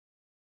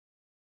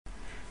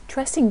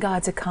Trusting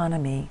God's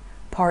Economy,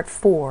 Part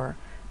 4,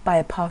 by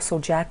Apostle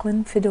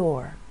Jacqueline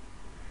Fedor.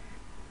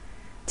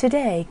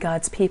 Today,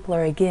 God's people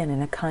are again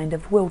in a kind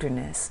of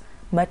wilderness,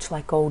 much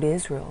like old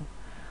Israel.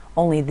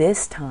 Only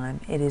this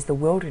time, it is the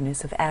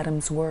wilderness of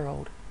Adam's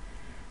world.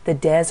 The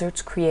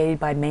deserts created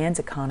by man's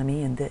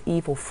economy and the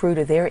evil fruit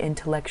of their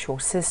intellectual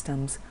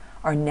systems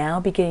are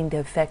now beginning to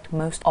affect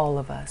most all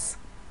of us.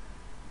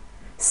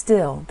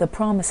 Still, the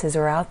promises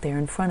are out there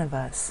in front of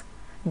us.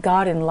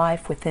 God and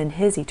life within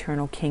His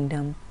eternal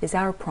kingdom is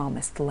our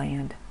promised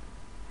land.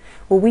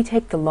 Will we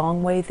take the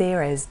long way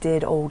there as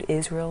did old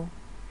Israel?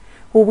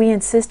 Will we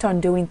insist on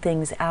doing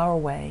things our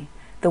way,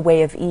 the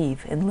way of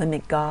Eve, and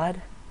limit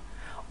God?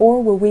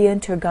 Or will we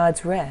enter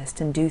God's rest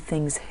and do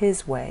things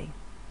His way?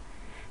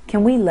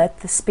 Can we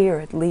let the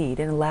Spirit lead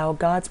and allow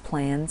God's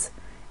plans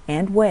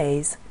and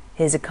ways,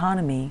 His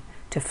economy,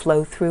 to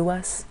flow through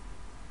us?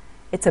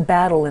 It's a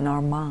battle in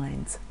our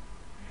minds.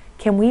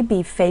 Can we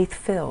be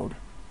faith-filled,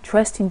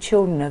 trusting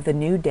children of the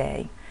new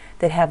day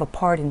that have a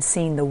part in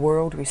seeing the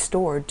world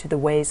restored to the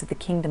ways of the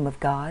kingdom of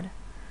God?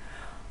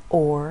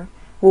 Or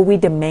will we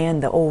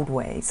demand the old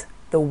ways,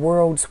 the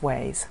world's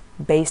ways,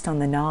 based on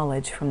the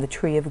knowledge from the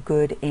tree of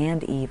good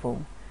and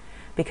evil,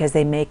 because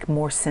they make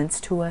more sense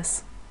to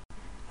us?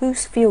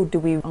 Whose field do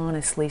we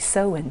honestly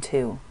sow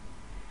into?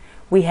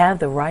 We have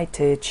the right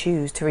to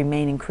choose to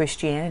remain in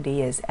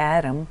Christianity as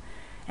Adam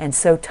and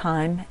sow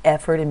time,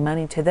 effort, and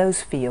money to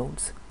those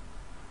fields.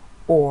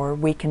 Or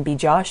we can be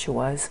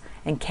Joshua's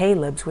and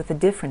Caleb's with a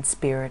different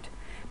spirit,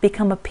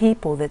 become a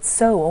people that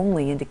sow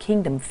only into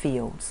kingdom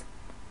fields.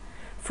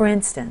 For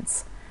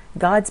instance,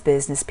 God's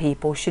business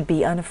people should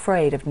be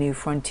unafraid of new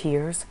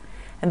frontiers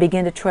and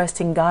begin to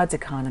trust in God's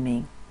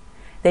economy.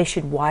 They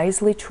should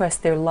wisely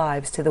trust their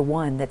lives to the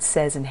one that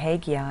says in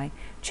Haggai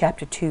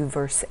chapter 2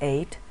 verse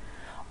 8,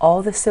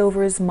 "All the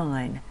silver is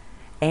mine,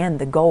 and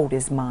the gold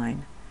is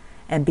mine,"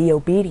 and be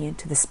obedient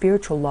to the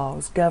spiritual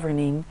laws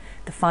governing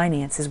the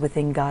finances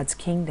within God's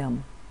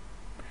kingdom.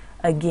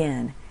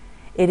 Again,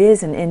 it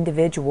is an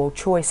individual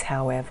choice,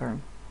 however.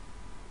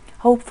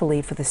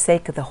 Hopefully, for the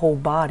sake of the whole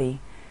body,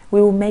 we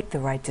will make the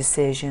right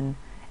decision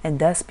and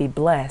thus be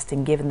blessed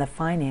and given the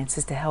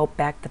finances to help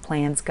back the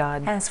plans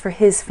God has for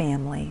His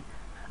family,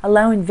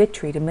 allowing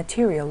victory to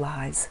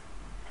materialize.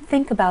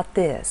 Think about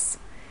this.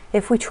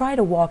 If we try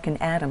to walk in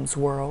Adam's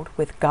world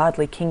with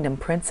godly kingdom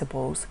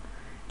principles,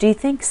 do you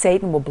think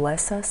Satan will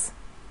bless us?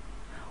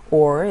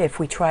 Or if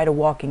we try to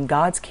walk in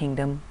God's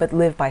kingdom but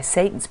live by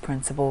Satan's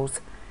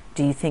principles,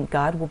 do you think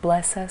God will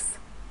bless us?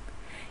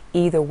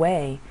 Either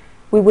way,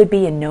 we would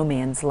be in no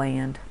man's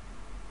land.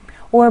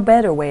 Or a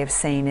better way of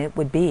saying it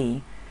would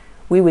be,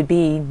 we would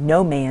be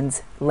no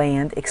man's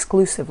land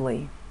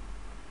exclusively.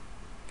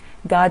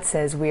 God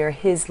says we are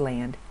His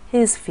land,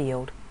 His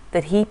field,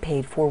 that He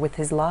paid for with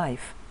His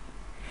life.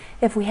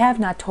 If we have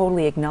not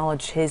totally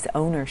acknowledged His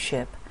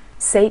ownership,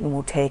 Satan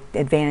will take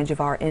advantage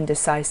of our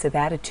indecisive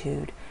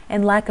attitude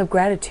and lack of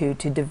gratitude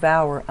to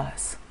devour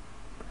us.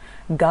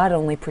 God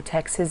only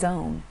protects His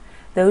own,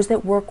 those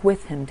that work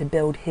with Him to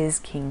build His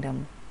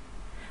kingdom.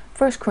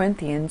 1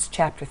 Corinthians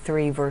chapter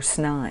 3 verse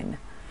 9,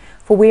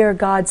 "For we are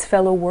God's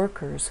fellow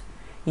workers.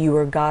 You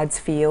are God's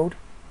field.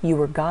 You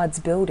are God's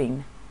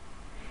building."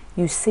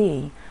 You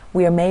see,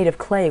 we are made of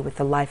clay with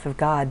the life of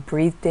God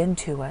breathed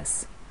into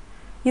us.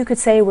 You could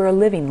say we're a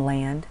living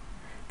land.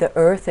 The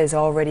earth is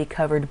already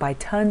covered by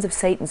tons of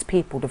Satan's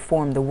people to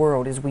form the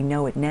world as we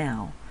know it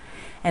now,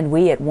 and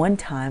we at one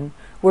time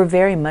were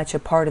very much a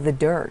part of the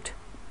dirt.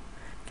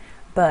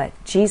 But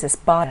Jesus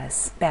bought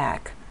us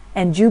back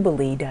and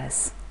jubileed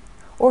us,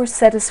 or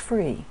set us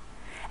free.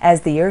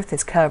 As the earth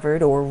is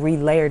covered or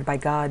relayered by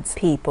God's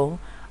people,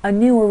 a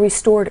new or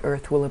restored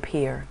earth will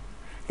appear.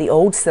 The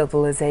old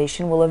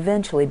civilization will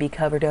eventually be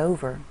covered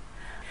over.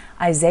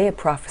 Isaiah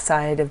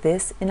prophesied of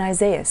this in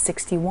Isaiah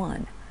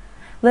 61.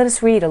 Let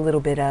us read a little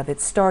bit of it,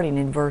 starting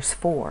in verse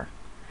 4.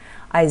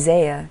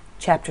 Isaiah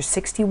chapter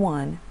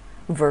 61,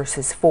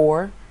 verses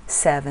 4,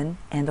 7,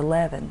 and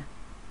 11.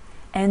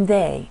 "And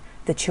they,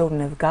 the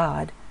children of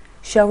God,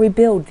 shall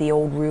rebuild the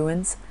old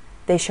ruins.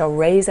 They shall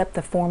raise up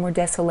the former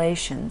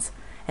desolations,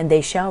 and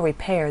they shall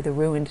repair the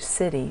ruined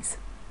cities,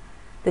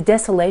 the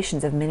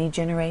desolations of many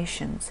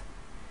generations.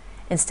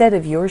 Instead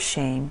of your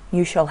shame,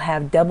 you shall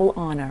have double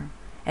honor,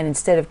 and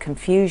instead of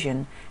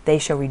confusion, they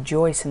shall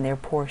rejoice in their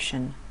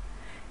portion.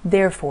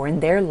 Therefore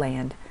in their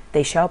land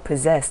they shall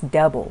possess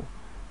double.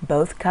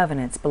 Both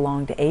covenants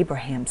belong to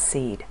Abraham's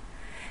seed.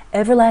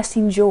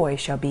 Everlasting joy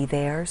shall be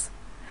theirs.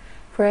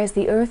 For as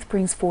the earth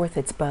brings forth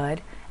its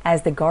bud,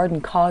 as the garden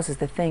causes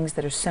the things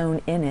that are sown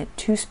in it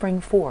to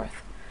spring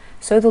forth,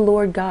 so the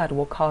Lord God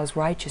will cause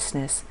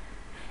righteousness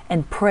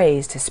and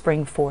praise to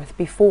spring forth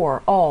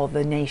before all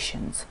the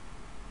nations."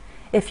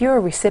 If you're a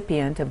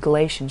recipient of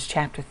Galatians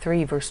chapter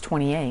 3 verse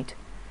 28,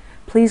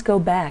 please go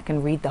back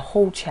and read the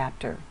whole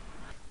chapter.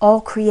 All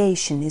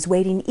creation is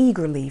waiting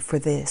eagerly for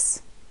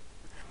this.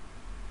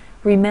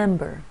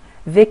 Remember,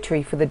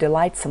 victory for the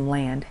delightsome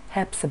land,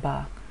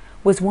 Hephzibah,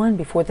 was won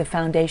before the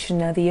foundation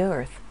of the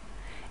earth.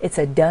 It's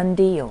a done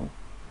deal.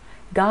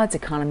 God's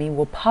economy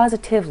will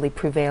positively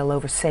prevail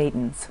over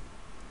Satan's.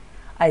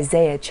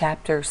 Isaiah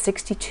chapter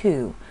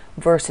 62,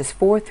 verses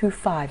 4 through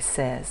 5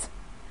 says,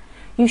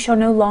 "You shall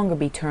no longer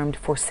be termed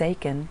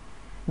forsaken,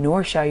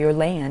 nor shall your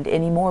land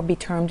any more be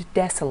termed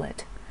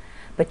desolate,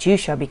 but you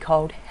shall be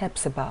called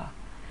Hephzibah,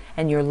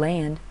 and your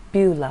land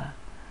Beulah.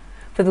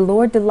 For the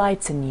Lord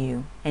delights in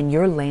you, and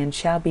your land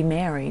shall be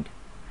married.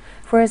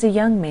 For as a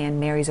young man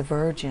marries a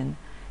virgin,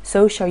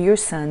 so shall your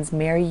sons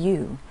marry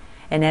you,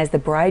 and as the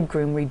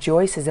bridegroom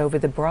rejoices over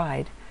the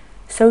bride,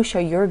 so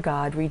shall your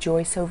God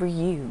rejoice over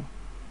you."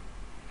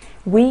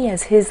 We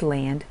as His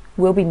land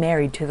will be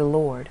married to the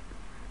Lord,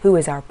 who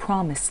is our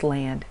promised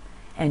land,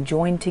 and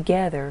joined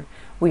together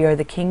we are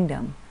the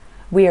kingdom.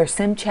 We are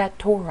Simchat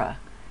Torah,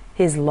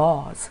 His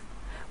laws.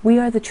 We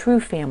are the true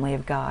family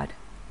of God.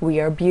 We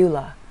are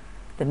Beulah,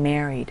 the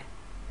married.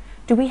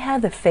 Do we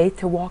have the faith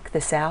to walk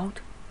this out?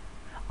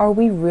 Are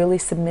we really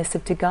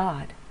submissive to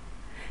God?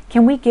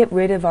 Can we get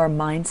rid of our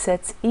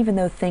mindsets even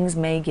though things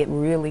may get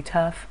really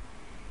tough,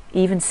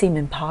 even seem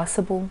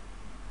impossible?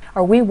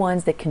 Are we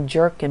ones that can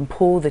jerk and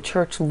pull the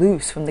church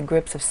loose from the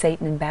grips of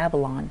Satan and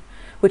Babylon,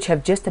 which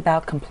have just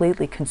about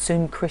completely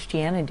consumed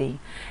Christianity,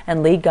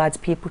 and lead God's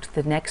people to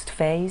the next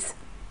phase?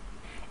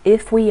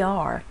 If we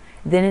are,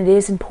 then it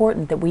is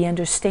important that we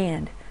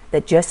understand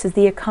that just as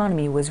the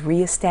economy was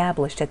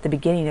reestablished at the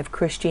beginning of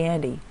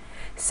Christianity,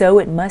 so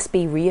it must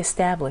be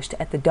reestablished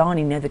at the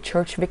dawning of the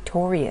Church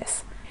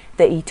Victorious,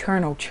 the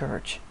eternal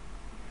church.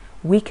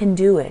 We can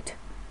do it.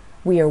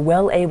 We are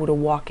well able to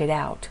walk it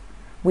out.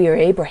 We are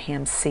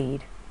Abraham's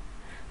seed.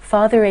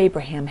 Father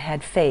Abraham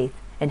had faith,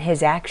 and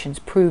his actions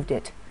proved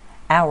it.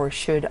 Ours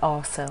should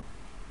also.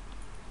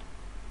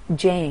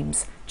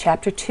 James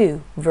chapter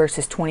 2,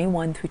 verses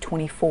 21 through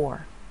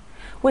 24.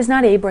 Was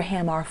not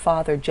Abraham our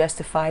father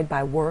justified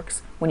by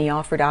works when he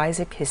offered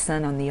Isaac his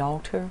son on the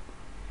altar?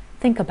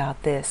 Think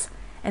about this,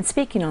 and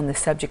speaking on the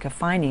subject of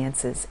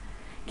finances,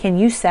 can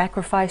you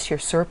sacrifice your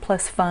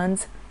surplus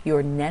funds,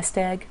 your nest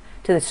egg,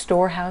 to the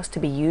storehouse to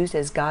be used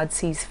as God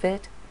sees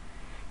fit?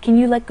 Can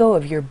you let go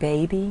of your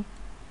baby?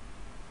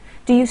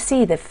 Do you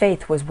see that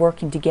faith was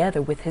working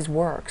together with his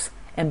works,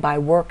 and by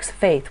works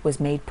faith was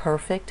made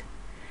perfect?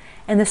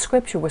 And the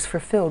scripture was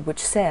fulfilled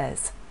which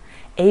says,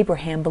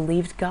 "Abraham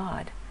believed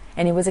God,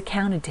 and it was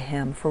accounted to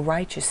him for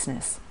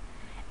righteousness.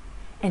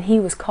 And he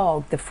was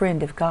called the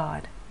friend of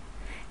God."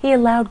 He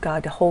allowed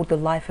God to hold the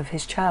life of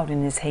his child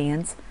in his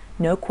hands,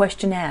 no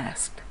question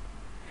asked.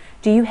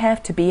 Do you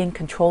have to be in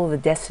control of the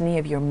destiny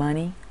of your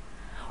money?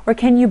 Or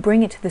can you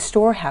bring it to the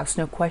storehouse,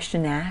 no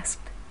question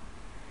asked?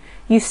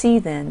 You see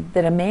then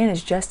that a man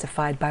is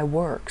justified by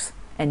works,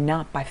 and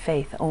not by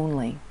faith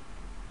only.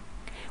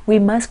 We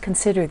must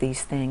consider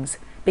these things,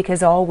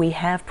 because all we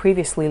have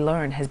previously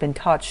learned has been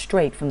taught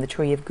straight from the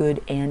tree of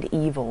good and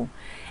evil,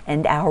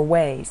 and our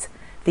ways,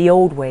 the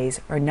old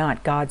ways, are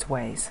not God's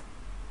ways.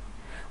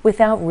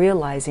 Without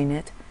realizing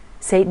it,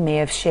 Satan may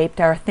have shaped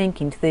our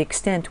thinking to the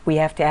extent we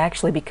have to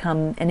actually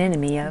become an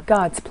enemy of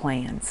God's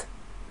plans.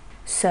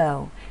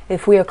 So,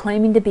 if we are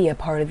claiming to be a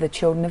part of the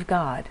children of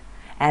God,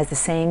 as the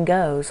saying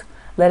goes,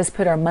 let us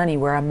put our money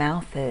where our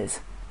mouth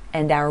is,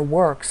 and our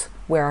works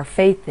where our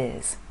faith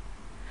is.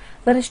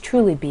 Let us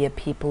truly be a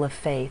people of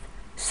faith,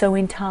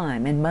 sowing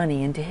time and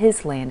money into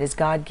His land as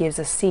God gives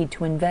us seed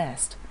to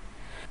invest.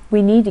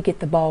 We need to get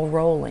the ball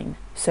rolling,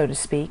 so to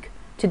speak,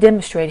 to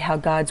demonstrate how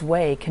God's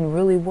way can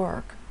really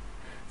work.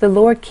 The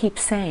Lord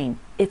keeps saying,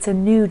 "It's a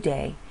new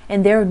day,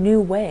 and there are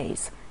new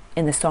ways,"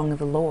 in the song of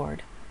the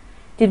Lord.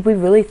 Did we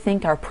really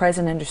think our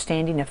present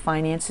understanding of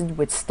finances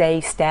would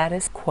stay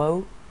status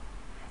quo?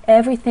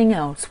 Everything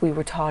else we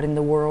were taught in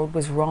the world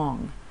was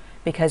wrong,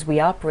 because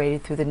we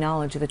operated through the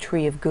knowledge of the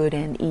tree of good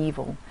and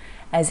evil,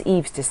 as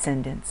Eve's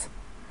descendants.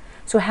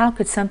 So how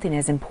could something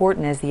as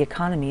important as the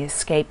economy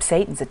escape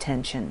Satan's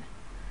attention?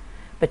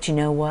 But you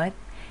know what?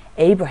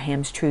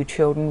 Abraham's true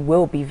children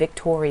will be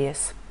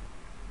victorious.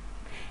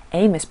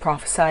 Amos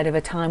prophesied of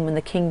a time when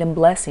the kingdom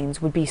blessings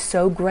would be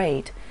so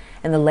great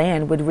and the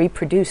land would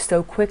reproduce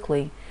so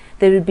quickly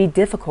that it would be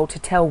difficult to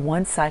tell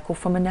one cycle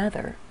from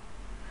another.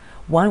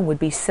 One would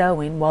be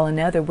sowing while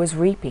another was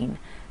reaping,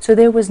 so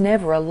there was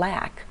never a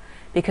lack,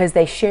 because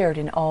they shared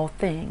in all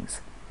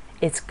things.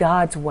 It's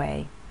God's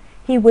way.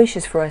 He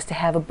wishes for us to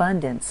have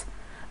abundance,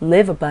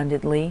 live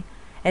abundantly,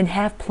 and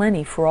have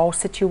plenty for all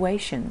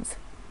situations.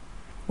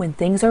 When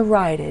things are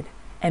righted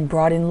and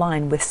brought in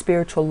line with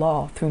spiritual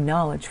law through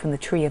knowledge from the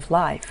tree of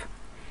life,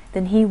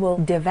 then He will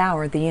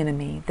devour the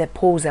enemy that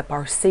pulls up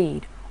our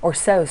seed or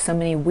sows so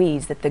many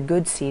weeds that the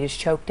good seed is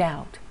choked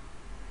out.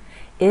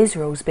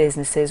 Israel's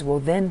businesses will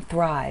then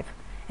thrive,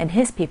 and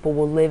His people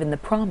will live in the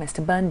promised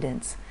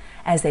abundance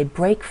as they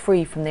break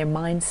free from their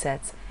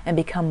mindsets and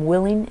become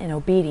willing and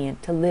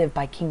obedient to live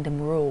by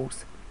kingdom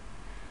rules.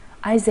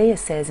 Isaiah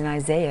says in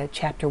Isaiah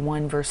chapter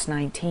 1 verse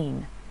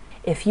 19,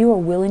 "If you are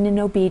willing and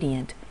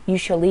obedient, you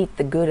shall eat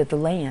the good of the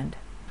land."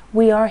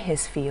 We are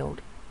His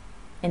field,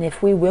 and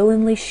if we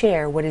willingly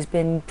share what has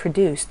been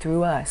produced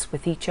through us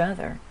with each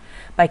other,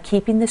 by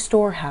keeping the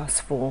storehouse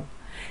full,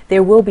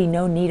 there will be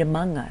no need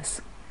among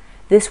us.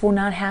 This will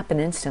not happen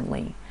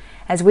instantly,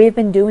 as we have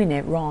been doing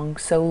it wrong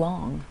so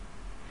long.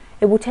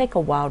 It will take a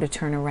while to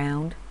turn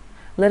around.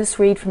 Let us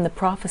read from the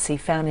prophecy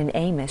found in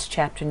Amos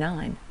chapter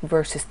 9,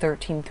 verses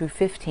 13 through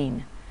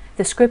 15,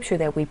 the scripture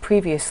that we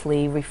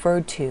previously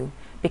referred to,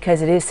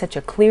 because it is such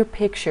a clear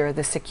picture of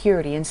the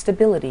security and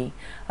stability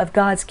of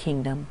God's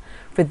kingdom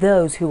for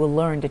those who will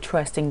learn to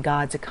trust in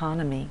God's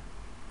economy.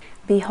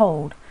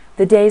 Behold,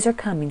 the days are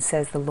coming,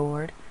 says the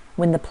Lord,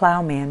 when the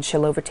plowman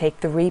shall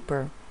overtake the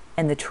reaper,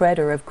 and the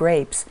treader of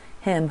grapes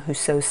him who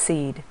sows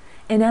seed.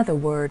 In other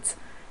words,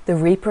 the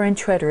reaper and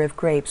treader of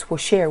grapes will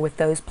share with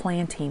those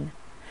planting.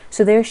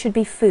 So there should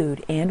be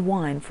food and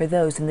wine for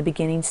those in the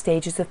beginning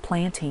stages of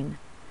planting.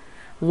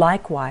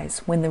 Likewise,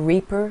 when the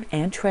reaper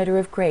and treader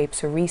of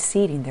grapes are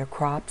reseeding their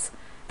crops,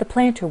 the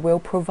planter will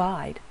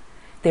provide.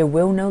 There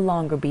will no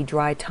longer be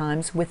dry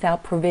times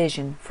without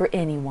provision for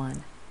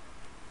anyone.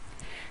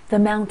 The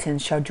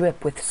mountains shall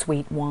drip with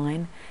sweet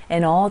wine,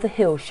 and all the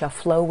hills shall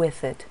flow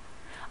with it.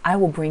 I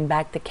will bring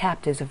back the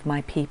captives of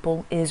my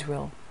people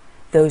Israel,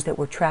 those that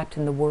were trapped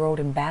in the world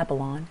in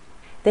Babylon.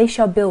 They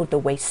shall build the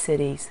waste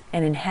cities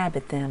and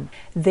inhabit them.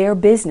 Their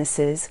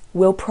businesses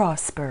will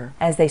prosper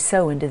as they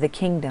sow into the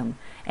kingdom,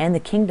 and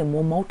the kingdom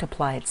will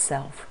multiply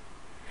itself.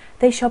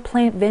 They shall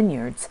plant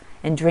vineyards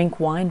and drink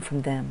wine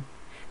from them.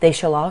 They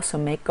shall also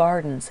make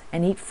gardens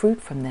and eat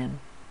fruit from them.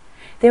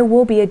 There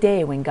will be a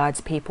day when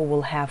God's people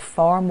will have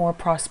far more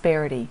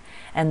prosperity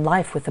and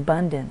life with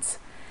abundance,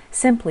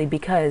 simply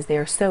because they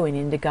are sowing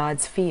into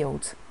God's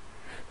fields,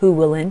 who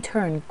will in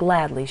turn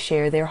gladly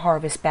share their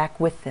harvest back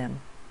with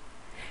them.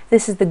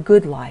 This is the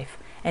good life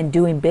and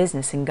doing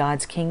business in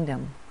God's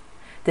kingdom.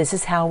 This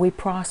is how we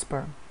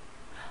prosper.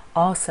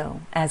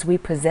 Also, as we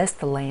possess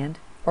the land,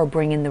 or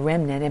bring in the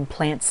remnant and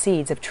plant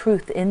seeds of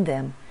truth in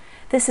them,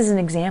 this is an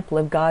example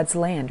of God's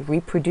land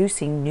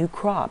reproducing new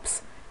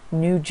crops,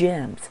 new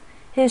gems,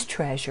 His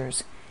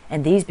treasures,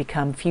 and these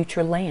become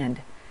future land,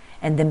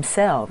 and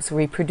themselves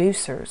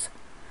reproducers.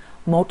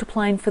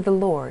 Multiplying for the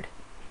Lord,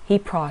 He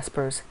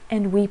prospers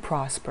and we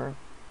prosper.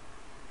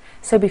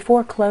 So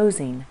before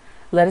closing,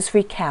 let us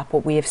recap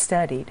what we have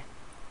studied.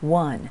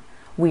 1.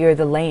 We are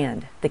the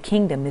land the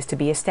kingdom is to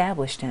be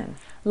established in,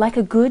 like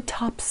a good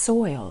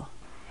topsoil,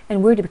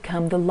 and we're to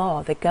become the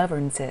law that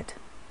governs it.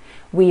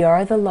 We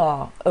are the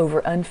law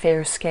over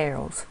unfair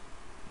scales.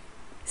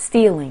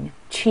 Stealing,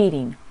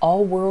 cheating,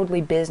 all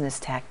worldly business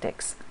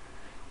tactics.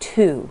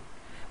 2.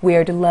 We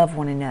are to love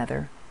one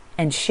another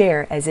and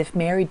share as if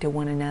married to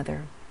one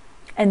another,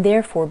 and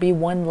therefore be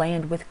one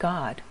land with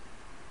God.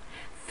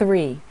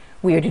 3.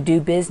 We are to do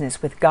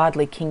business with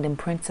godly kingdom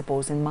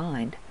principles in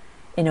mind,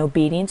 in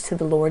obedience to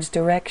the Lord's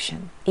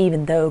direction,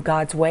 even though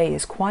God's way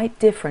is quite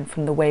different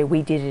from the way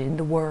we did it in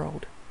the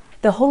world.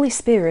 The Holy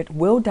Spirit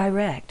will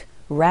direct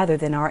rather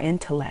than our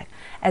intellect.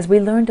 As we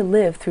learn to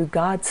live through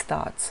God's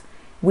thoughts,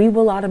 we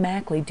will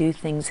automatically do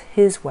things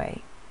His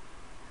way.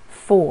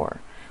 4.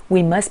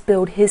 We must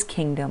build His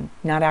kingdom,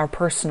 not our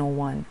personal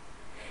one.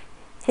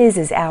 His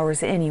is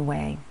ours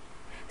anyway.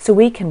 So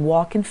we can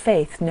walk in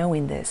faith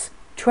knowing this,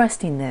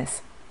 trusting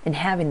this, and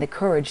having the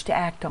courage to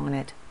act on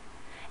it.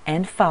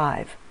 And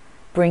 5.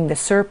 Bring the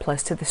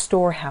surplus to the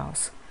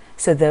storehouse,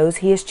 so those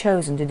He has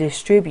chosen to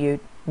distribute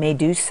may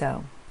do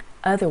so.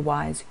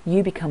 Otherwise,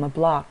 you become a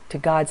block to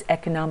God's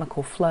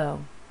economical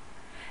flow.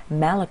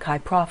 Malachi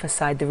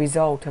prophesied the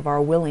result of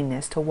our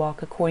willingness to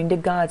walk according to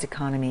God's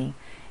economy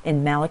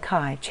in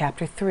Malachi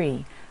chapter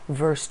 3,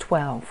 verse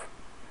 12.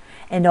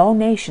 And all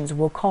nations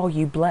will call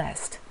you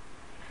blessed,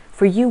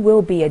 for you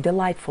will be a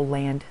delightful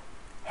land,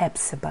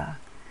 Hephzibah,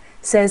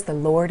 says the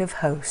Lord of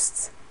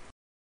hosts.